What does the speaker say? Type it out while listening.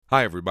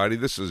Hi, everybody.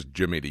 This is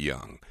Jimmy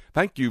DeYoung.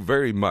 Thank you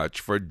very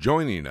much for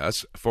joining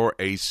us for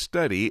a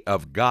study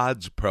of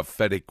God's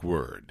prophetic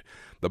word.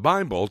 The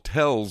Bible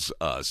tells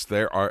us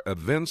there are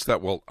events that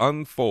will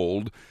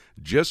unfold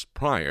just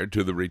prior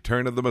to the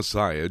return of the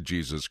Messiah,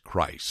 Jesus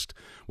Christ.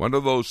 One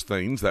of those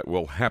things that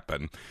will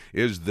happen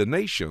is the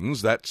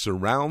nations that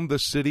surround the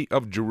city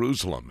of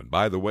Jerusalem. And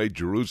by the way,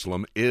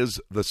 Jerusalem is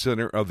the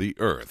center of the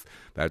earth.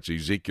 That's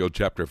Ezekiel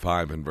chapter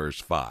 5 and verse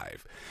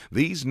 5.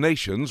 These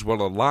nations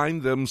will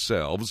align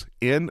themselves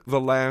in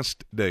the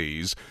last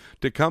days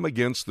to come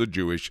against the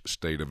Jewish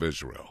state of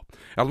Israel.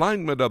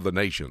 Alignment of the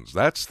Nations,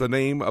 that's the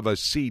name of a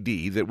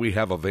CD that we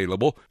have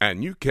available,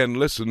 and you can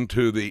listen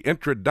to the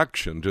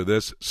introduction to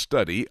this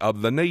study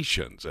of the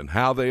nations and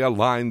how they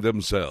align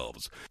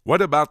themselves.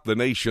 What about the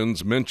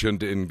nations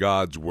mentioned in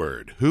God's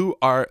Word? Who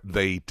are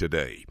they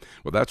today?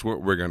 Well, that's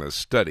what we're going to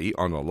study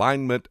on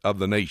Alignment of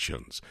the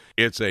Nations.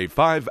 It's a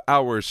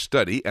 5-hour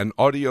study, an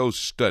audio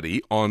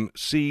study on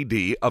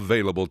CD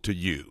available to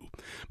you.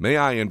 May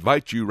I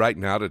invite you right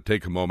now to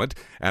take a moment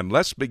and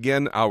let's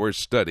begin our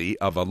study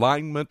of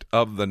Alignment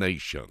of the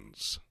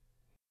Nations.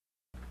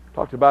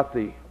 Talked about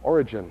the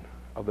origin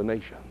of the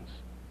nations,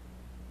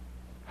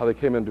 how they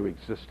came into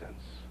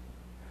existence.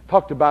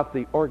 Talked about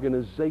the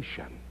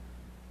organization,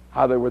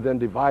 how they were then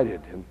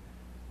divided and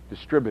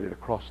distributed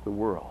across the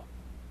world.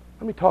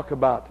 Let me talk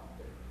about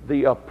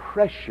the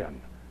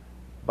oppression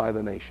by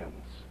the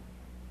nations.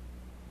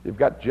 You've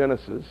got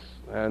Genesis,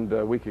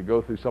 and we could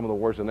go through some of the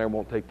words in there,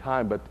 won't take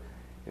time, but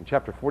in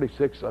chapter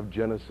 46 of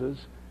Genesis,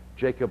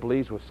 Jacob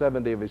leaves with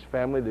 70 of his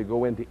family. They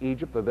go into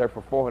Egypt. They're there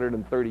for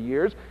 430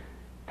 years.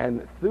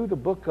 And through the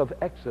book of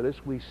Exodus,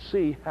 we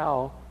see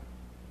how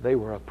they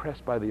were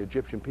oppressed by the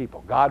Egyptian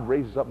people. God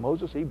raises up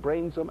Moses. He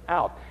brings them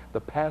out.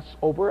 The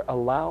Passover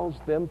allows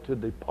them to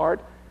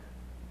depart,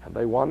 and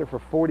they wander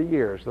for 40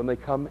 years. Then they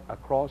come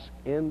across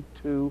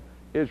into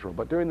Israel.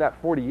 But during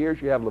that 40 years,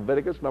 you have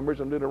Leviticus,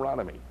 Numbers, and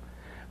Deuteronomy.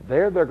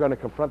 There they're going to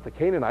confront the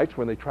Canaanites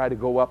when they try to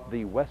go up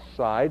the west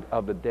side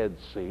of the Dead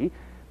Sea.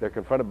 They're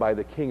confronted by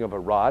the king of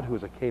Arad, who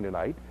is a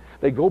Canaanite.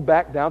 They go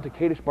back down to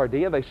Kadesh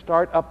Barnea. They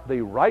start up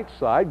the right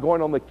side,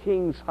 going on the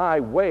King's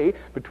Highway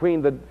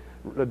between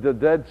the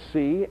Dead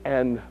Sea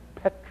and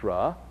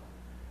Petra.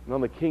 And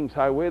on the King's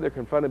Highway, they're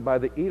confronted by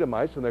the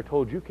Edomites, and they're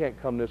told, you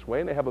can't come this way.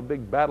 And they have a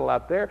big battle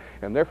out there,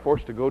 and they're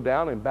forced to go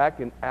down and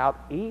back and out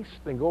east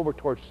and go over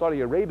towards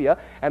Saudi Arabia.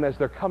 And as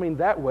they're coming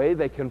that way,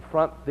 they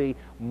confront the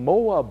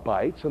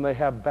Moabites, and they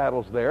have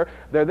battles there.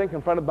 They're then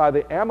confronted by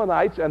the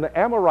Ammonites and the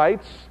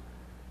Amorites.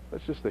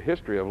 That's just the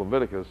history of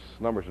Leviticus,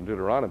 Numbers, and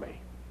Deuteronomy.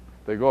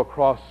 They go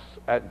across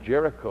at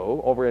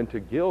Jericho over into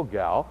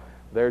Gilgal.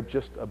 They're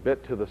just a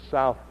bit to the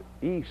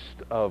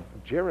southeast of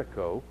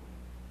Jericho.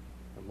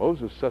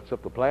 Moses sets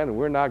up the plan, and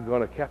we're not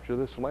going to capture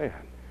this land.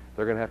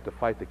 They're going to have to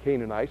fight the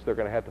Canaanites. They're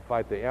going to have to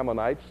fight the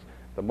Ammonites,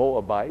 the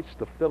Moabites,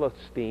 the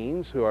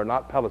Philistines, who are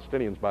not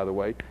Palestinians, by the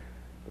way.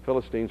 The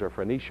Philistines are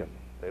Phoenician.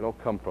 They're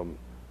not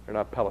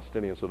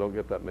Palestinians, so don't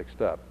get that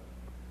mixed up.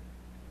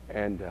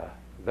 And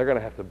they're going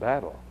to have to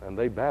battle, and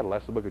they battle.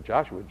 That's the book of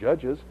Joshua.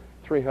 Judges,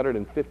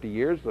 350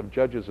 years of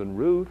Judges and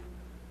Ruth,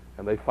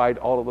 and they fight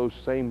all of those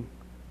same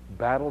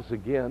battles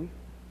again.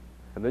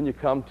 And then you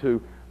come to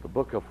the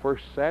book of 1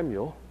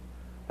 Samuel.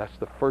 That's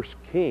the first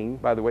king.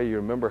 By the way, you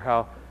remember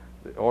how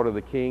the order of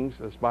the kings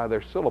is by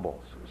their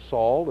syllables.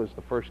 Saul is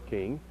the first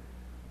king.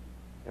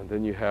 And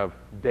then you have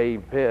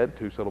David,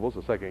 2 syllables,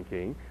 the second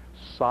king.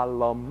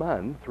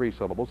 Solomon, 3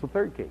 syllables, the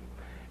third king.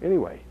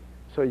 Anyway,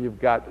 so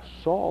you've got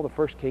Saul, the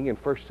first king, in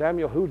 1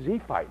 Samuel. Who does he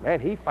fight? Man,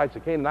 he fights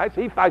the Canaanites.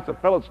 He fights the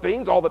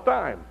Philistines all the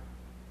time.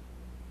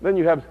 Then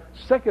you have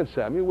 2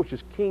 Samuel, which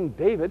is King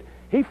David.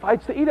 He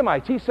fights the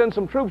Edomites. He sends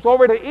some troops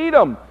over to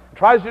Edom,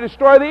 tries to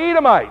destroy the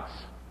Edomites.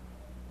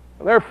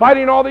 They're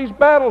fighting all these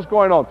battles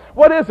going on.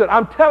 What is it?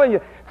 I'm telling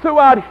you,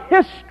 throughout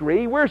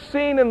history, we're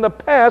seeing in the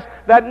past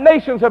that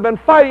nations have been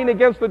fighting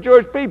against the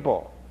Jewish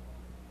people.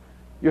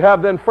 You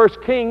have then 1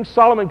 Kings.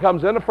 Solomon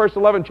comes in. The first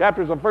 11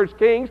 chapters of 1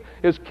 Kings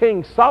is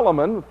King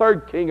Solomon, the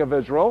third king of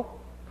Israel.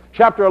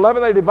 Chapter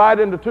 11, they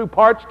divide into 2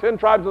 parts, 10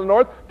 tribes in the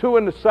north, 2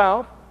 in the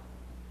south.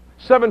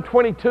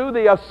 722,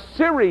 the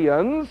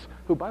Assyrians,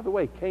 who, by the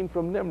way, came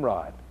from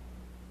Nimrod.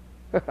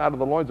 Out of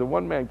the loins of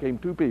one man came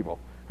 2 people.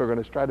 Who are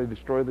going to try to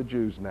destroy the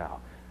Jews now.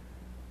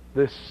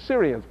 The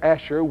Assyrians,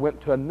 Ashur, went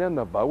to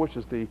Nineveh, which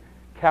is the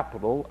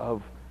capital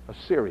of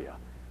Assyria.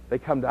 They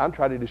come down,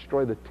 try to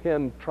destroy the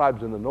 10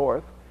 tribes in the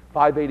north.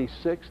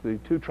 586, the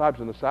 2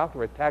 tribes in the south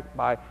were attacked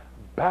by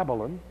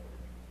Babylon.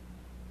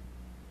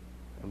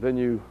 And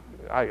then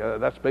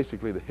that's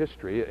basically the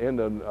history, end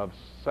of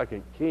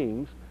 2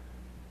 Kings,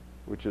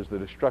 which is the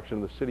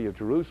destruction of the city of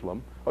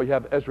Jerusalem. Oh, you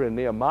have Ezra and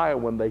Nehemiah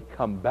when they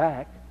come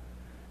back,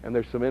 and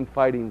there's some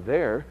infighting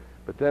there.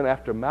 But then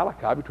after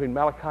Malachi, between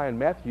Malachi and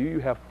Matthew, you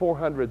have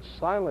 400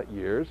 silent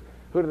years.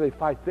 Who do they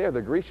fight there?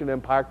 The Grecian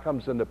Empire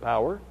comes into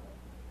power.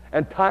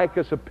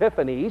 Antiochus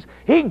Epiphanes,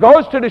 he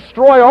goes to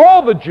destroy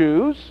all the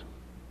Jews.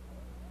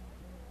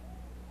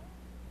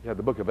 You have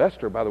the book of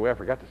Esther, by the way, I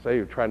forgot to say,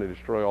 you're trying to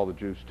destroy all the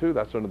Jews too.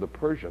 That's under the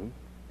Persian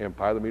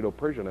Empire, the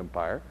Medo-Persian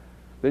Empire.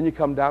 Then you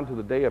come down to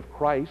the day of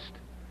Christ.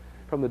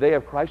 From the day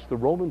of Christ, the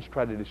Romans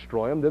try to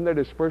destroy them. Then they're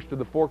dispersed to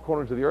the four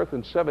corners of the earth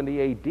in 70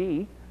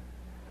 A.D.,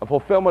 a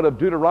fulfillment of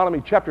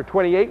Deuteronomy chapter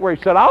 28, where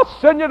he said, I'll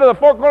send you to the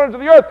four corners of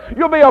the earth.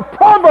 You'll be a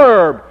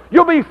proverb.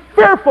 You'll be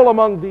fearful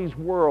among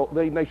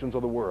the nations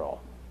of the world.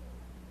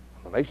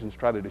 The nations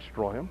try to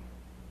destroy him.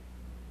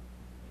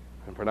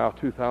 And for now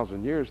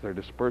 2,000 years, they're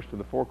dispersed to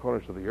the four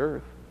corners of the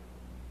earth.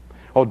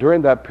 Oh,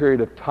 during that period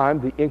of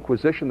time, the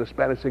Inquisition, the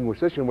Spanish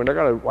Inquisition, when they're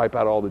going to wipe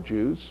out all the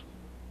Jews.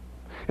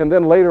 And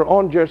then later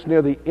on, just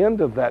near the end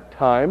of that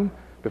time,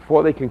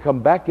 before they can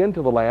come back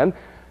into the land,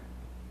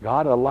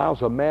 God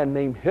allows a man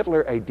named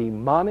Hitler, a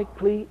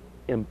demonically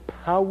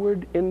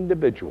empowered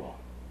individual.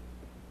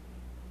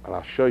 And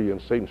I'll show you in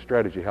Satan's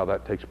strategy how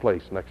that takes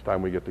place next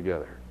time we get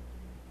together.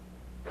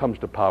 Comes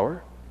to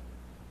power.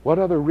 What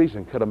other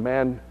reason could a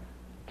man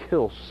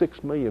kill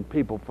 6 million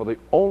people for the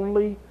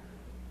only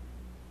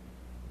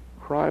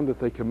crime that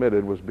they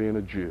committed was being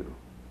a Jew?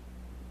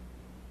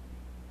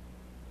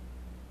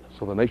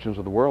 So the nations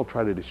of the world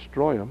try to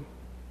destroy him.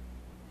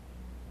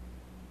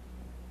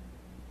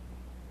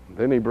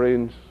 Then he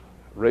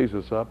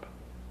raises up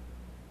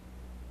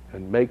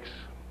and makes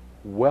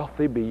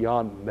wealthy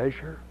beyond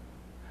measure,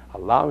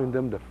 allowing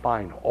them to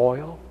find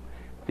oil.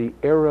 The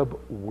Arab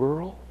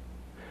world,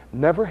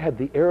 never had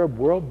the Arab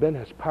world been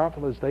as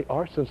powerful as they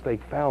are since they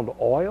found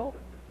oil,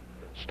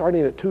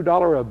 starting at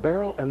 $2 a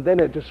barrel, and then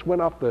it just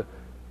went off the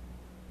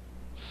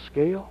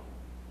scale.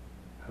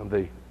 And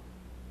the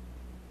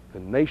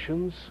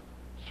nations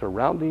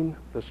surrounding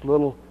this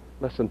little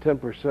less than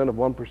 10% of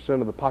 1%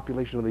 of the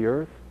population of the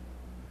earth,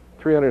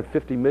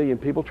 350 million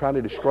people trying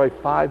to destroy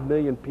 5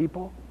 million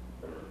people,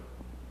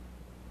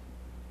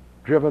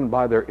 driven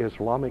by their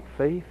Islamic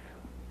faith.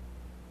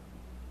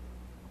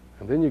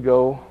 And then you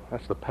go,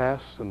 that's the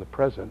past and the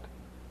present,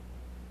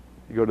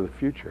 you go to the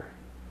future.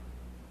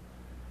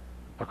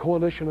 A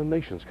coalition of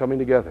nations coming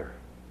together.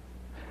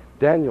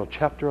 Daniel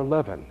chapter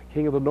 11,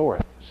 king of the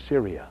north,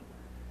 Syria.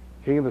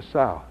 King of the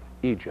south,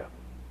 Egypt.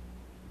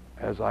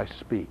 As I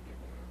speak,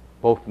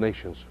 both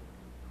nations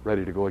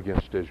ready to go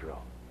against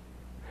Israel.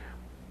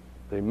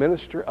 The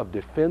minister of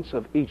defense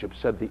of Egypt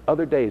said the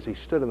other day as he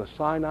stood in the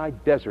Sinai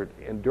desert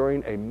and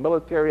during a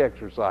military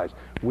exercise,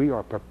 we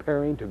are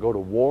preparing to go to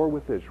war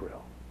with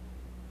Israel.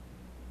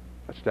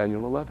 That's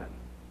Daniel 11.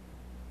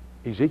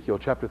 Ezekiel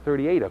chapter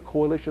 38, a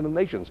coalition of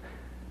nations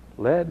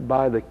led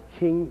by the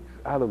king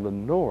out of the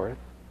north,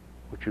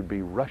 which would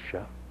be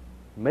Russia,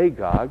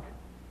 Magog,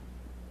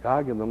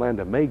 Gog in the land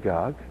of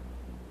Magog.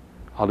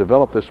 I'll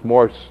develop this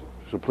more,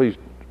 so please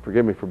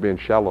forgive me for being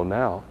shallow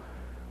now,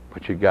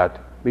 but you got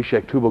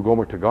Meshech, Tubal,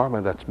 Gomer,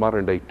 Togarmah, that's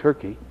modern-day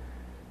Turkey.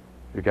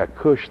 You got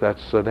Cush,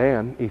 that's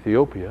Sudan,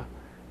 Ethiopia.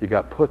 You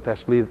got Put,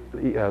 that's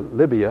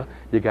Libya.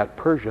 You got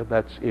Persia,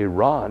 that's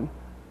Iran.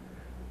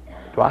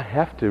 Do I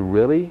have to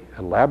really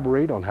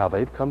elaborate on how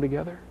they've come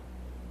together?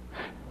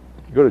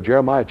 You go to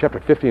Jeremiah chapter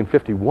 50 and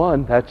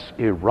 51, that's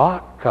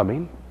Iraq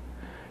coming.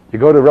 You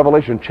go to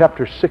Revelation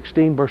chapter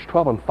 16, verse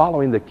 12, and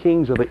following the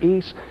kings of the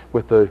east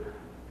with the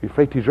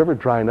Euphrates River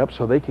drying up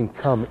so they can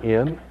come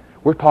in.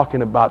 We're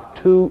talking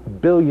about 2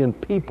 billion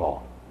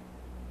people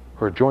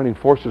who are joining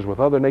forces with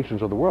other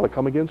nations of the world to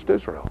come against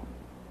Israel.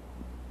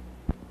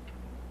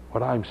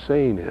 What I'm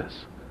saying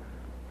is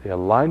the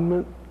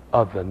alignment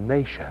of the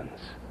nations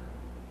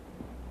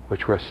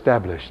which were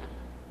established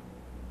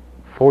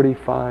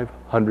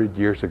 4,500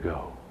 years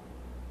ago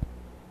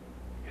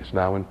is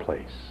now in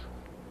place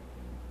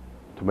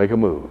to make a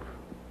move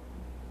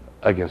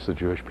against the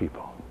Jewish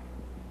people.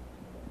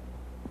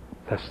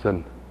 Less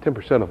than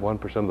 10% of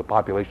 1% of the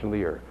population of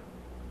the earth.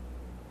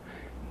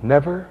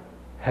 Never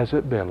has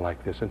it been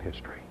like this in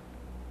history.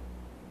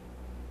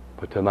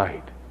 But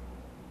tonight,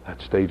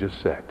 that stage is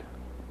set.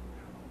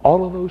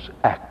 All of those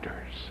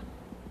actors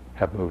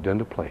have moved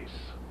into place.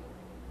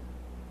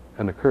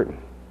 And the curtain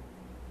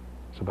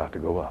is about to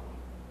go up.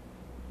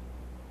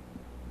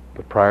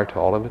 But prior to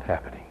all of it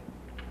happening,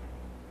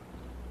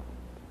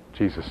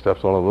 Jesus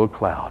steps on a little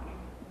cloud.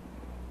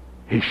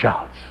 He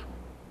shouts.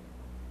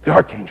 The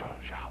archangel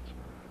shouts.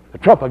 The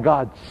trump of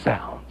God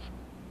sounds.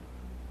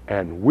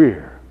 And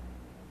we're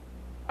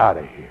out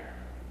of here.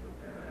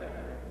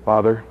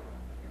 Father,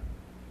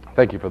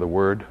 thank you for the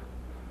word,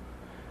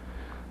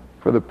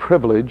 for the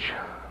privilege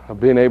of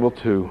being able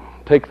to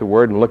take the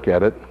word and look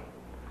at it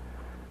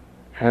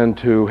and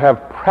to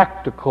have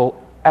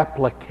practical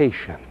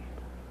application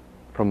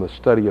from the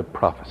study of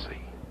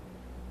prophecy.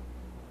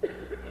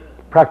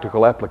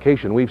 Practical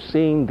application. We've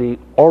seen the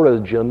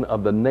origin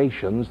of the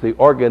nations, the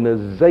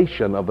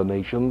organization of the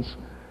nations,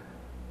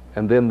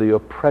 and then the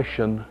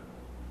oppression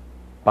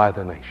by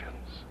the nations.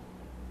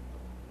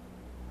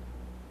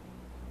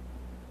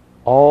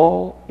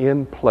 All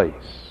in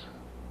place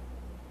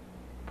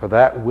for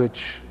that which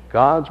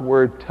God's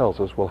Word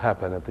tells us will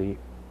happen at the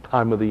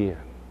time of the end.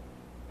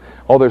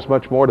 Oh, there's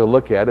much more to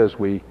look at as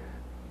we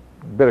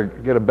better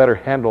get a better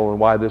handle on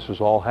why this is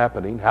all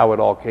happening, how it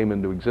all came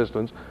into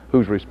existence,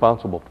 who's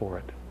responsible for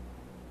it.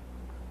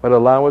 But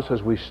allow us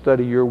as we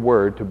study your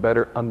Word to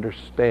better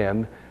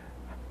understand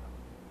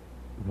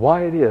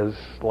why it is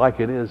like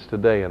it is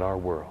today in our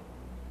world.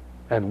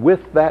 And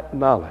with that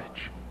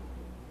knowledge,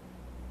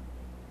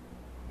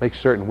 make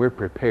certain we're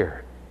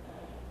prepared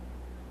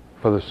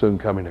for the soon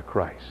coming of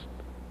Christ.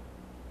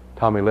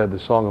 Tommy led the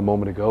song a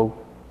moment ago.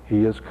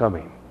 He is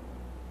coming.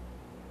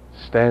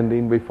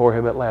 Standing before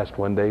Him at last,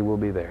 one day we'll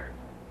be there.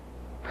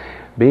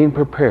 Being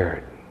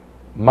prepared,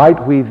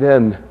 might we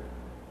then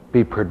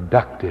be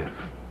productive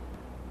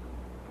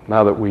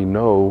now that we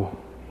know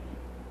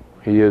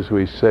He is who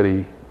He said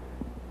He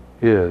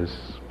is,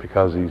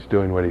 because He's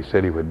doing what He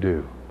said He would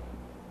do.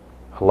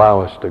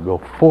 Allow us to go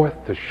forth,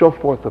 to show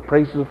forth the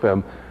praises of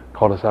Him,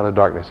 called us out of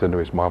darkness into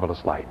His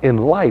marvelous light, in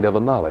light of the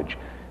knowledge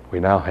we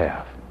now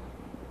have.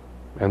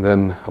 And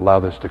then allow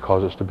this to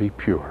cause us to be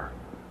pure.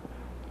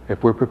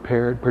 If we're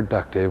prepared,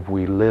 productive,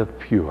 we live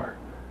pure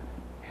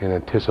in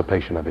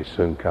anticipation of His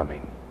soon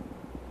coming.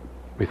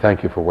 We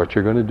thank You for what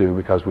You're going to do,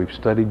 because we've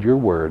studied Your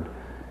Word,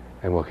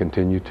 and we'll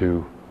continue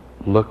to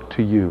look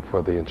to You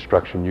for the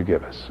instruction You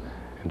give us.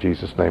 In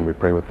Jesus' name we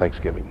pray with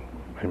thanksgiving.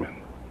 Amen.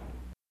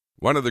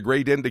 One of the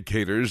great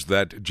indicators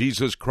that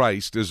Jesus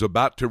Christ is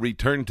about to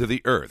return to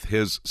the earth,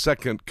 His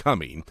second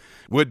coming,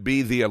 would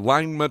be the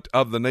alignment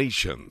of the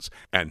nations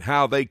and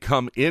how they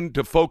come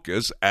into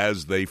focus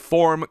as they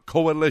form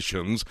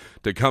coalitions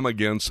to come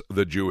against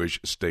the Jewish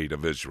state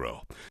of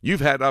Israel.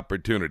 You've had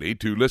opportunity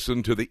to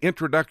listen to the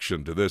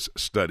introduction to this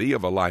study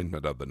of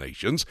alignment of the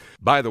nations.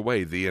 By the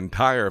way, the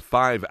entire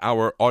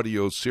 5-hour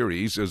audio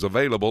series is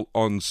available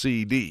on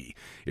CD.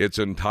 It's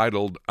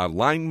entitled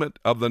Alignment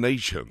of the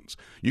Nations.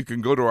 You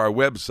can go to our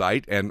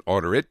website and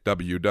order it,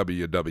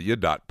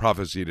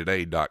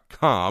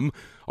 www.prophecytoday.com,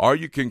 or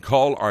you can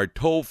call our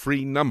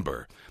toll-free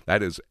number.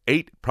 That is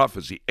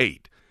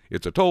 8-PROPHECY-8.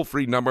 It's a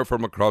toll-free number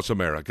from across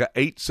America,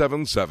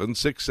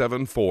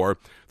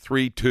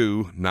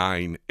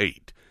 877-674-3298.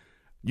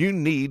 You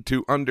need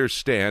to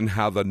understand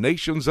how the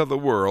nations of the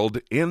world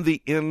in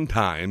the end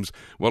times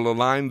will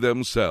align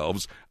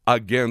themselves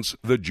against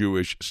the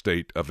Jewish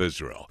state of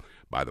Israel.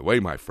 By the way,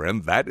 my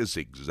friend, that is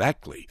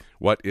exactly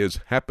what is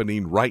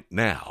happening right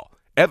now.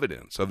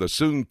 Evidence of the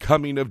soon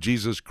coming of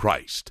Jesus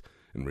Christ.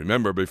 And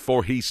remember,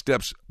 before He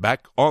steps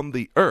back on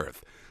the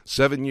earth,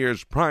 7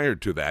 years prior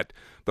to that,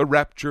 the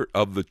rapture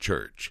of the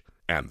church.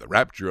 And the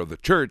rapture of the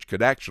church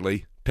could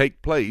actually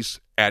take place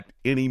at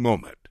any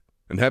moment.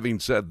 And having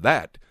said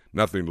that,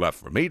 nothing left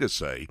for me to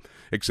say,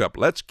 except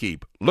let's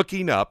keep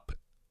looking up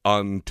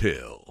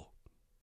until...